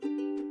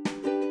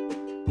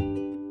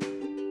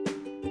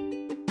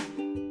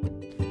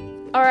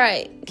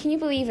Alright, can you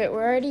believe it?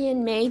 We're already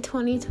in May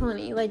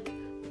 2020. Like,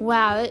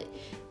 wow.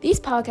 These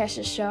podcasts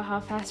just show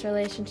how fast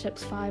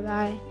relationships fly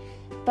by.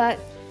 But,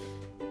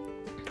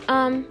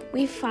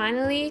 we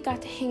finally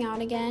got to hang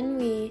out again.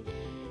 We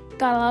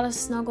got a lot of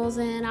snuggles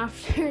in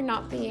after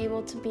not being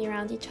able to be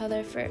around each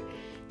other for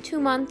 2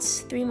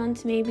 months, 3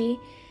 months maybe.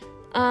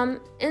 And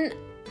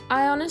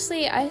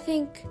I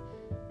think,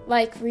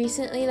 like,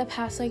 recently, the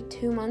past,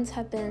 2 months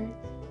have been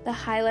the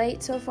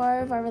highlight so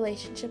far of our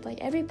relationship.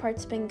 Like, every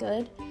part's been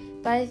good,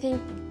 but I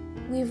think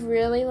we've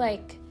really,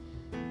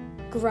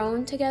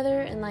 grown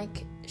together and,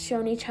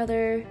 shown each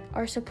other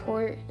our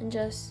support and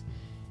just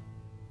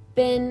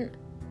been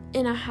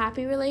in a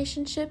happy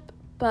relationship,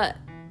 but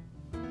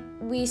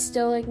we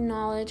still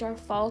acknowledge our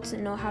faults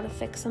and know how to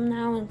fix them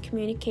now and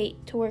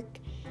communicate to work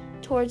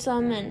towards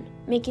them and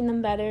making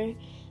them better.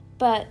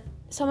 But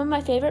some of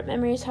my favorite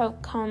memories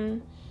have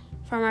come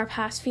from our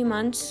past few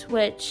months,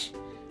 which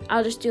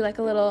I'll just do a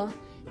little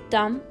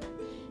dump.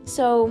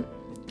 So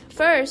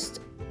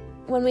first,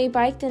 when we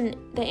biked in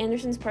the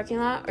Anderson's parking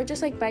lot, or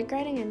just bike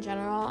riding in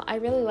general, I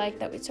really like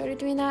that we started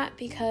doing that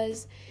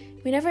because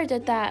we never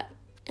did that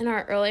in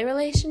our early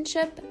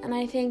relationship. And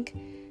I think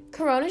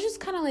Corona just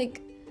kind of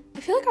I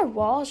feel like our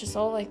walls just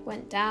all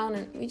went down,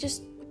 and we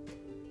just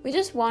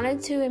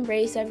wanted to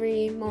embrace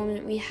every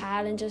moment we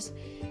had and just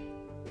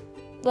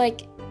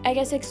I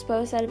guess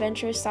expose that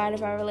adventurous side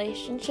of our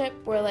relationship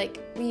where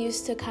we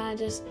used to kind of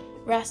just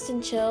rest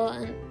and chill.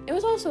 And it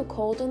was also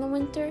cold in the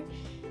winter,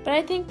 but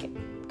I think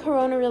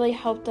Corona really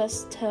helped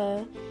us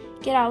to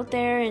get out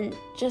there and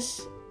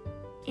just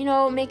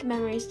make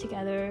memories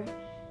together,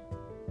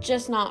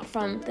 just not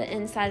from the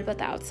inside but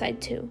the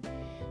outside too.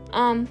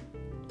 And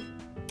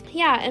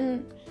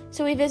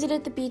so we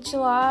visited the beach a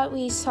lot.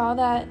 We saw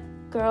that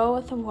girl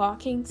with a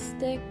walking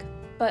stick,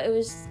 but it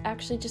was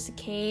actually just a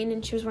cane,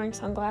 and she was wearing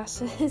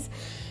sunglasses.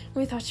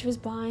 We thought she was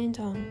blind.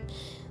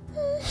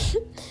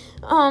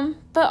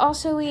 But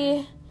also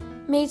we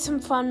made some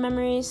fun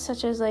memories,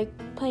 such as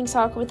playing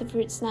soccer with the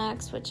fruit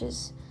snacks, which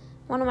is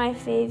one of my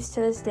faves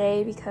to this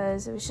day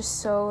because it was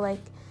just so I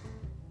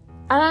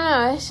don't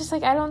know, it's just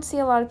I don't see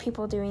a lot of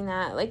people doing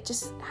that,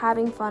 just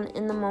having fun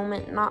in the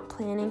moment, not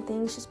planning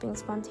things, just being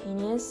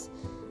spontaneous.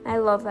 I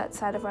love that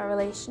side of our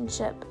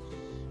relationship.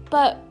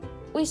 But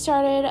we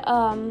started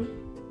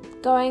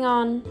going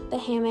on the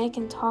hammock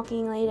and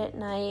talking late at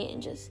night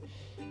and just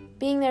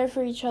being there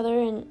for each other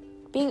and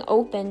being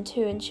open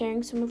too and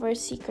sharing some of our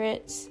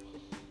secrets,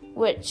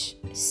 which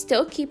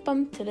still keep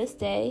them to this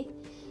day.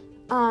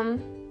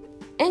 And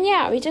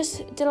we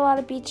just did a lot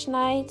of beach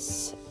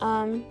nights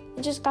and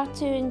just got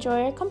to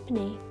enjoy our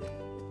company.